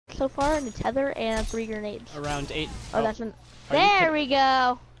so far, and a tether, and 3 grenades. Around 8. Oh, that's an... There we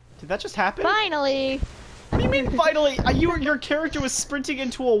go! Did that just happen? Finally! What do you mean finally? Your character was sprinting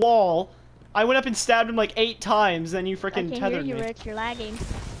into a wall. I went up and stabbed him like 8 times, then you freaking tethered me. I can't hear you, Rich. You're lagging.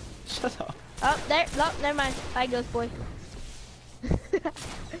 Shut up. Oh, there. No, never mind. Bye, ghost boy.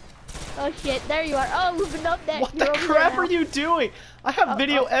 Oh shit! There you are. Oh, moving up there. What the crap are you doing? I have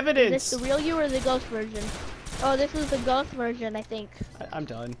video evidence. Is this the real you or the ghost version? Oh, this is the ghost version, I think. I'm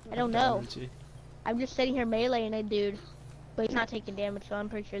done. I don't know. I'm just sitting here meleeing a dude, but he's not taking damage, so I'm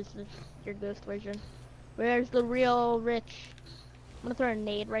pretty sure this is your ghost version. Where's the real Rich? I'm gonna throw a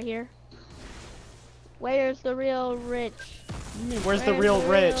nade right here. Where's the real Rich? You mean, where's the real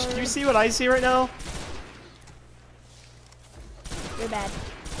Rich? Do you see what I see right now? You're bad.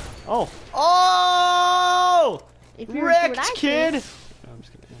 Oh. Oh! If you Wrecked, kid! No, I'm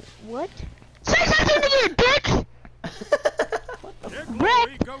just kidding. What? Say something to you, dick!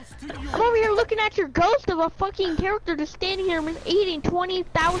 Wrecked! I'm over here looking at your ghost of a fucking character just standing here eating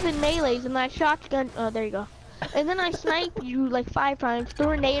 20,000 melees in that shotgun. Oh, there you go. And then I sniped you like 5 times,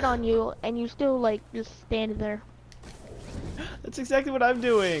 threw a nade on you, and you still like just standing there. That's exactly what I'm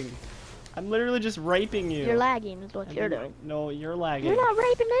doing. I'm literally just raping you. You're lagging is what you're doing. No, you're lagging. You're not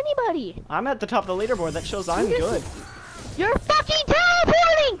raping anybody. I'm at the top of the leaderboard. That shows I'm good. You're fucking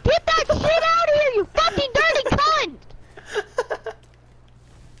teleporting! Get that shit out of here, you fucking dirty cunt!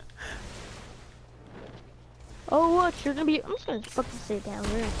 Oh, what? You're gonna be... I'm just gonna fucking sit down.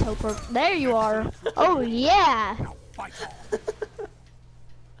 You're gonna teleport. There you are. Oh, yeah!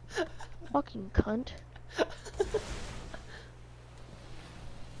 Fucking cunt.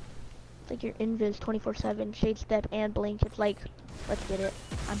 It's like your invis 24/7, shade step and blink. It's like, let's get it.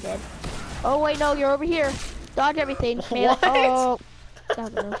 I'm dead. Oh wait, no, you're over here. Dodge everything. What? Oh,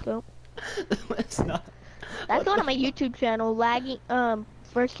 that was a no scope. It's not. That's on my YouTube channel. Lagging,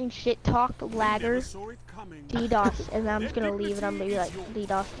 first and shit talk lagger, DDoS, and I'm just gonna leave, and I'm gonna be like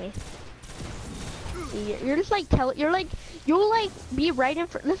DDoS me. See, you're just like you'll like be right in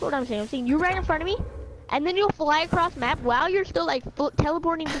front. This is what I'm saying. I'm saying you right in front of me. And then you'll fly across map while you're still like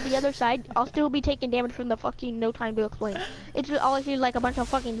teleporting to the other side. I'll still be taking damage from the fucking no time to explain. It's just all I see is like a bunch of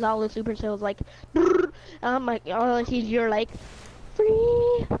fucking Zala super sales like, and I'm like, all I see is you're like,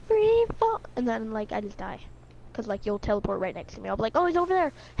 free fall, and then like I just die, cause like you'll teleport right next to me. I'll be like, oh he's over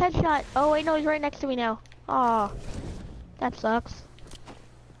there, headshot. Oh wait no, he's right next to me now. Aw, that sucks.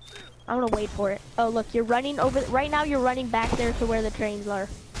 I'm gonna wait for it. Oh look, you're running over right now. You're running back there to where the trains are.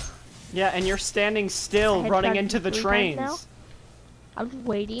 Yeah, and you're standing still, running into the trains. I'm just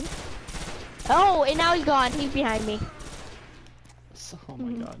waiting. Oh, and now he's gone. He's behind me. Oh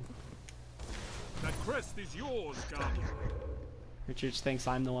my god. That crest is yours, Guardian. Richard thinks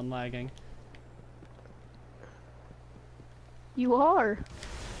I'm the one lagging. You are.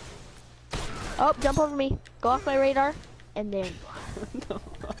 Oh, jump over me. Go off my radar, and then No.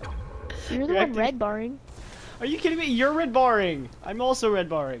 you're the one red barring. Are you kidding me? You're red barring. I'm also red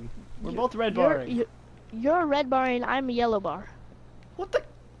barring. We're both red barring. You're a red bar and I'm a yellow bar. What the?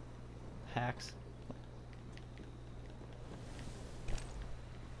 Hacks.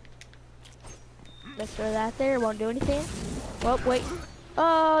 Let's throw that there. Won't do anything. Well, wait.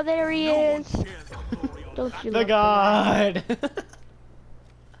 Oh, there he is. Don't you the god.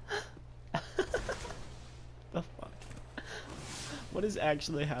 The fuck? What is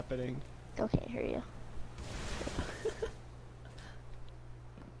actually happening? Still can't hear you.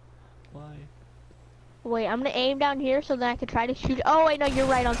 Why? Wait, I'm gonna aim down here so that I can try to shoot. Oh wait, no, you're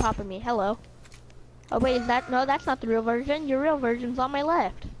right on top of me. Hello. Oh wait, is that? No, that's not the real version. Your real version's on my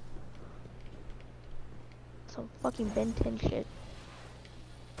left. Some fucking Ben 10 shit.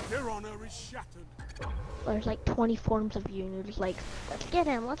 Their honor is shattered. There's like 20 forms of you, and you're just like, let's get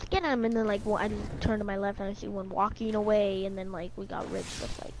him, and then like, well, I just turn to my left and I see one walking away, and then like we got Rich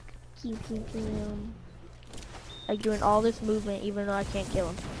just like, like doing all this movement even though I can't kill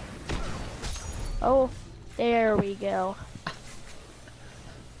him. Oh, there we go.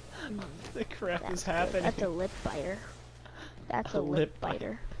 The crap is happening. That's a lip biter. That's a lip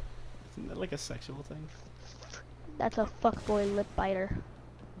biter. Isn't that like a sexual thing? That's a fuckboy lip biter.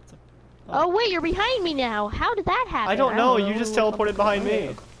 Oh wait, you're behind me now. How did that happen? I don't know. You just teleported behind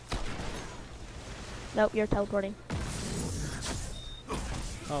me. Nope, you're teleporting.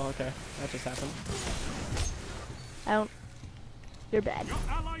 Oh, okay. That just happened. I don't. You're bad.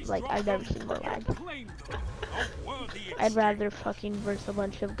 Like, I've never seen more lag. I'd rather fucking verse a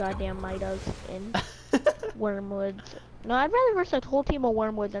bunch of goddamn Midas in Wormwoods. No, I'd rather verse a whole team of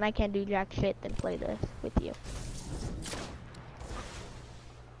Wormwoods and I can't do jack shit than play this with you.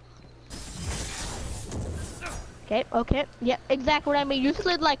 Okay, okay. Yep, exactly what I mean. You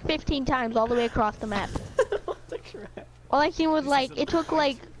slid like 15 times all the way across the map. What the crap? All I seen was like, it took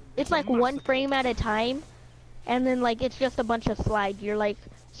like, it's like one frame at a time. And then like, it's just a bunch of slides. You're like,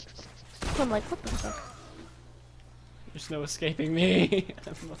 I'm like, what the fuck? There's no escaping me.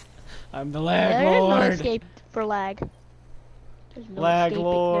 I'm the lag There is no lord. escape for lag. There's no Lag escaping.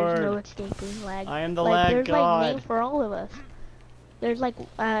 lord. There's no escaping lag. I am the like, lag there's god. like name for all of us. There's like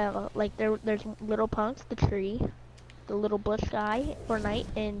there's little punks, the tree, the little bush guy for night,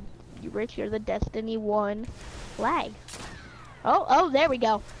 and Rich, you're the Destiny 1 lag. Oh, there we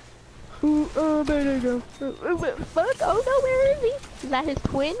go. There you go. Fuck, oh no, where is he? Is that his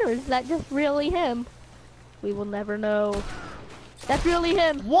twin, or is that just really him? We will never know. That's really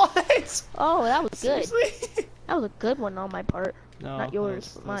him. What? Oh, that was good. Seriously? That was a good one on my part. No, Not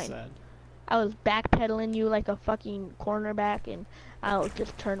yours, that was mine. sad. I was backpedaling you like a fucking cornerback, and I'll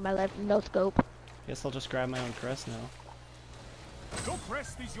just turn my left, no scope. Guess I'll just grab my own crest now. Your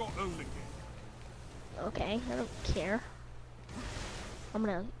crest is your own again. Okay, I don't care.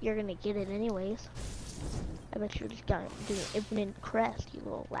 You're gonna get it anyways. I bet you're just gonna do an infinite crest, you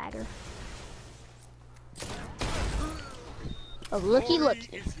little lagger. Oh, looky.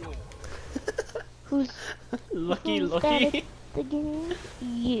 Who's Looky. bad at the game?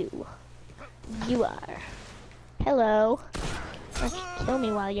 You. You are. Hello. Let's kill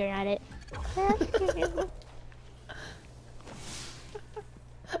me while you're at it.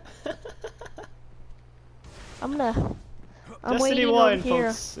 I'm Destiny waiting 1, over here.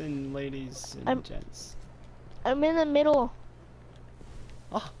 folks and ladies and gents. I'm in the middle.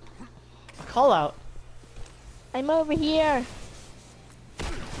 Oh, a call out. I'm over here.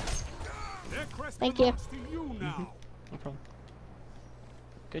 Their crest Thank you. belongs to you now. No problem.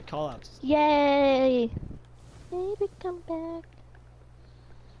 Good call outs. Yay! Baby, come back.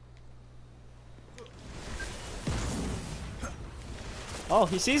 Oh,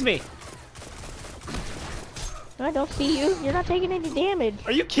 he sees me. I don't see you. You're not taking any damage.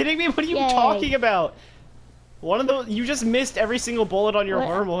 Are you kidding me? What are you Yay. talking about? One of those, you just missed every single bullet on your What?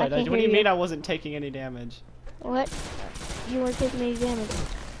 wormhole I head. can't What do hear you mean you. I wasn't taking any damage? What? You weren't taking any damage.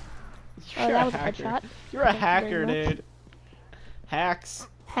 You're that a was a hacker. headshot. You're a Thank you hacker, very much. dude. Hacks.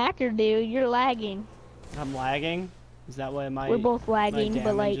 Hacker, dude, you're lagging. I'm lagging. Is that why We're both my lagging, damage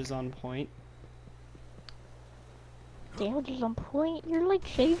but like is on point? damage is on point. You're like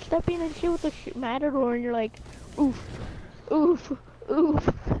shade stepping and shit with the Matador, and you're like, oof, oof, oof.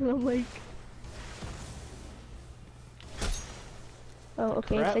 And I'm like, oh,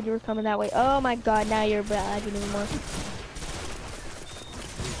 okay. You Crap. said you were coming that way. Oh my God, now you're lagging anymore.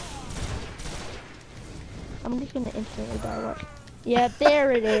 I'm just gonna instantly die. Watch. Yeah,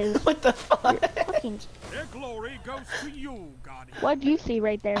 there it is. What the fuck? Fucking. Their glory goes to you, Guardian. What'd you see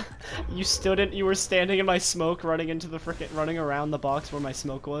right there? You were standing in my smoke, running into the running around the box where my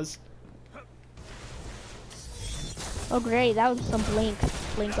smoke was. Oh great, that was some blink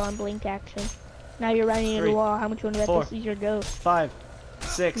on blink action. Now you're running into the 3, wall. How much you want to bet 4, this is your ghost? 5,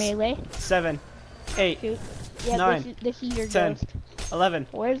 6, Melee? 7, 8, Shoot. Yeah, 9, this is your 10. ghost. 11.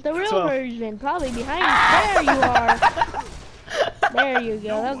 Where's the real 12. version? Probably behind you. There you are. There you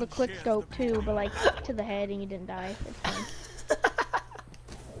go. That was a quick scope too, but like to the head and you didn't die. It's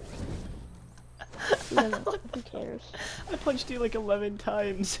fine. Who cares? I punched you like 11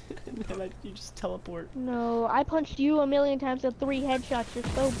 times, and then you just teleport. No, I punched you a million times with 3 headshots. You're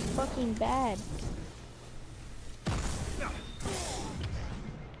so fucking bad.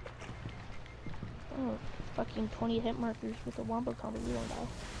 Oh, fucking 20 hit markers with a wombo combo. You won't die.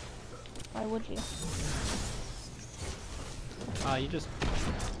 Why would you? You just...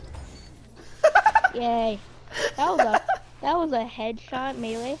 Yay. That was a headshot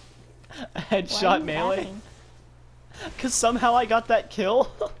melee. A Why are headshot you melee? laughing? Cause somehow I got that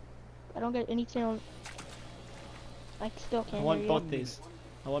kill. I don't get anything on. I still I can't want hear both you. these.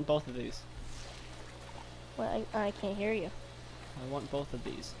 I want both of these. Well, I can't hear you. I want both of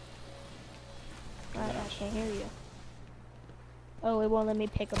these. I can't hear you. Oh, it won't let me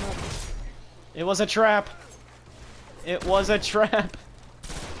pick them up. It was a trap. It was a trap.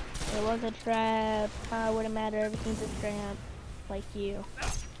 It was a trap. Wouldn't matter. Everything's a trap. Like you.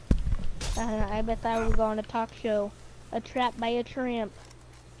 I bet that would go on a talk show. A trap by a tramp.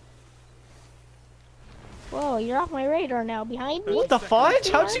 Whoa, you're off my radar now. Behind me? What the fudge?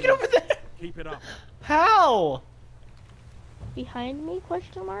 How'd you get over there? Keep it up. How? Behind me?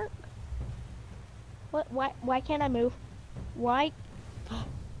 Question mark. What? Why can't I move? Why?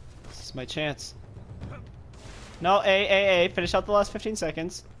 This is my chance. No, A. Finish out the last 15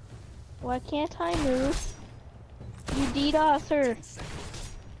 seconds. Why can't I move? You DDoSer.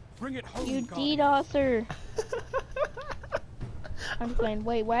 Bring it home, You Guardian. DDoSer. I'm just playing.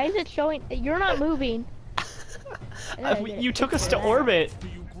 Wait, why is it showing? You're not moving. You took us to orbit.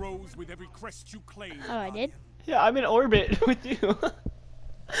 You grows with every crest you claim. Oh, I did? Yeah, I'm in orbit with you.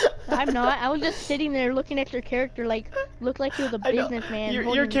 I'm not. I was just sitting there looking at your character like, looked like he was a I know. businessman.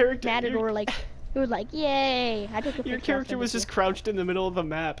 Your character. Matador, like, he was like, yay. I took a Your picture character was with just crouched in the middle of the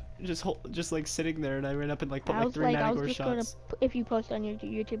map, just like sitting there, and I ran up and like put I like was 3 like, I Matador was just shots. gonna, if you post on your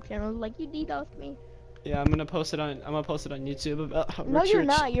YouTube channel, I was like, you DDoSed me. Yeah, I'm gonna post it on YouTube. No, Richie you're Rich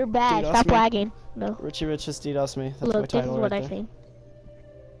not. You're bad. DDoS Stop me. lagging. No. Richie Rich just DDoS me. That's my Look, this is title what right I there. think.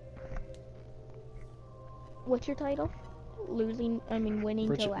 What's your title? Winning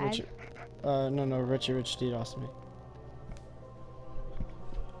Richie, to lag. no, Richie Rich DDoS me.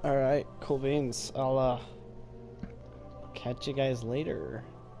 Alright, cool beans. I'll catch you guys later.